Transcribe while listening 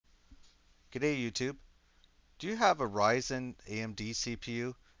G'day YouTube. Do you have a Ryzen AMD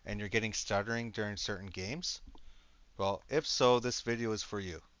CPU and you're getting stuttering during certain games? Well, if so, this video is for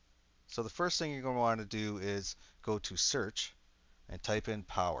you. So the first thing you're going to want to do is go to search and type in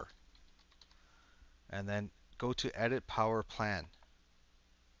power and then go to edit power plan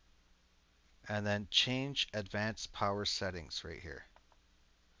and then change advanced power settings right here.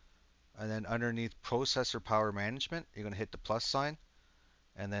 And then underneath processor power management, you're going to hit the plus sign,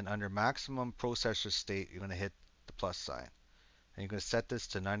 and then under maximum processor state, you're going to hit the plus sign. And you're going to set this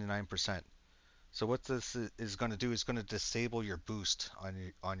to 99%. So what this is going to do is going to disable your boost on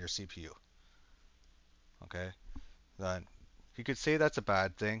your CPU. Okay, then you could say that's a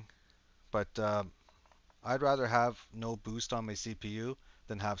bad thing, but I'd rather have no boost on my CPU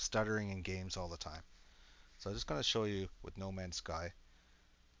than have stuttering in games all the time. So I'm just going to show you with No Man's Sky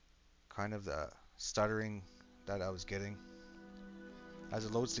kind of the stuttering that I was getting. As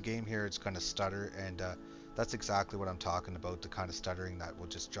it loads the game here, it's going to stutter, and that's exactly what I'm talking about, the kind of stuttering that will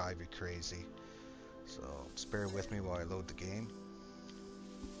just drive you crazy. So just bear with me while I load the game.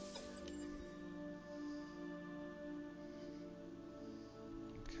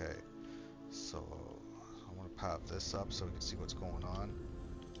 Okay, so I want to pop this up so we can see what's going on.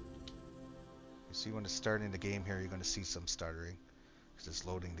 You see when it's starting the game here, you're going to see some stuttering because it's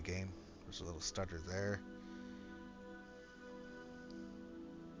loading the game. There's a little stutter there.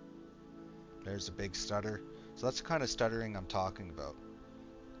 There's a big stutter. So that's the kind of stuttering I'm talking about.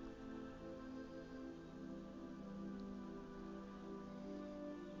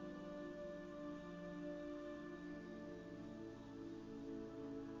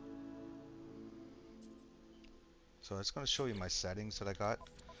 So it's going to show you my settings that I got.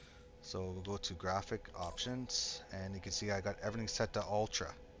 So we'll go to graphic options, and you can see I got everything set to ultra.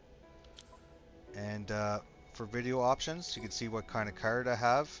 And for video options, you can see what kind of card I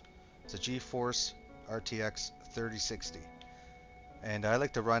have. It's a GeForce RTX 3060. And I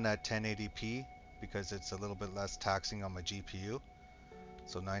like to run at 1080p because it's a little bit less taxing on my GPU.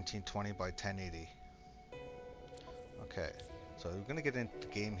 So 1920 by 1080. Okay, so we're going to get into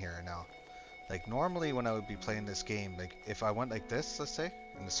the game here now. Like normally when I would be playing this game, like if I went like this, let's say,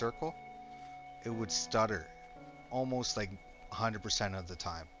 in the circle, it would stutter almost like 100% of the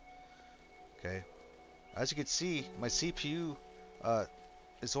time. Okay, as you can see, my CPU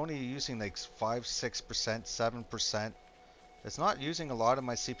is only using like 5, 6%, 7%. It's not using a lot of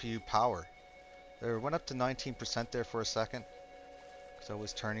my CPU power. There went up to 19% there for a second because I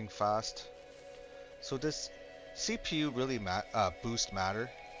was turning fast. So this CPU really boost matter.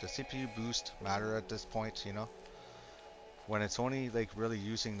 The CPU boost matter at this point, you know, when it's only like really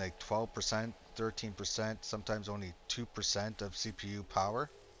using like 12%, 13%, sometimes only 2% of CPU power.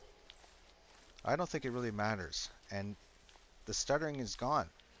 I don't think it really matters, and the stuttering is gone.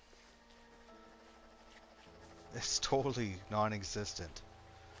 It's totally non-existent.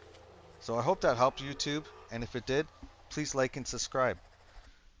 So I hope that helped YouTube, and if it did, please like and subscribe.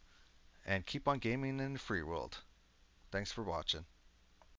 And keep on gaming in the free world. Thanks for watching.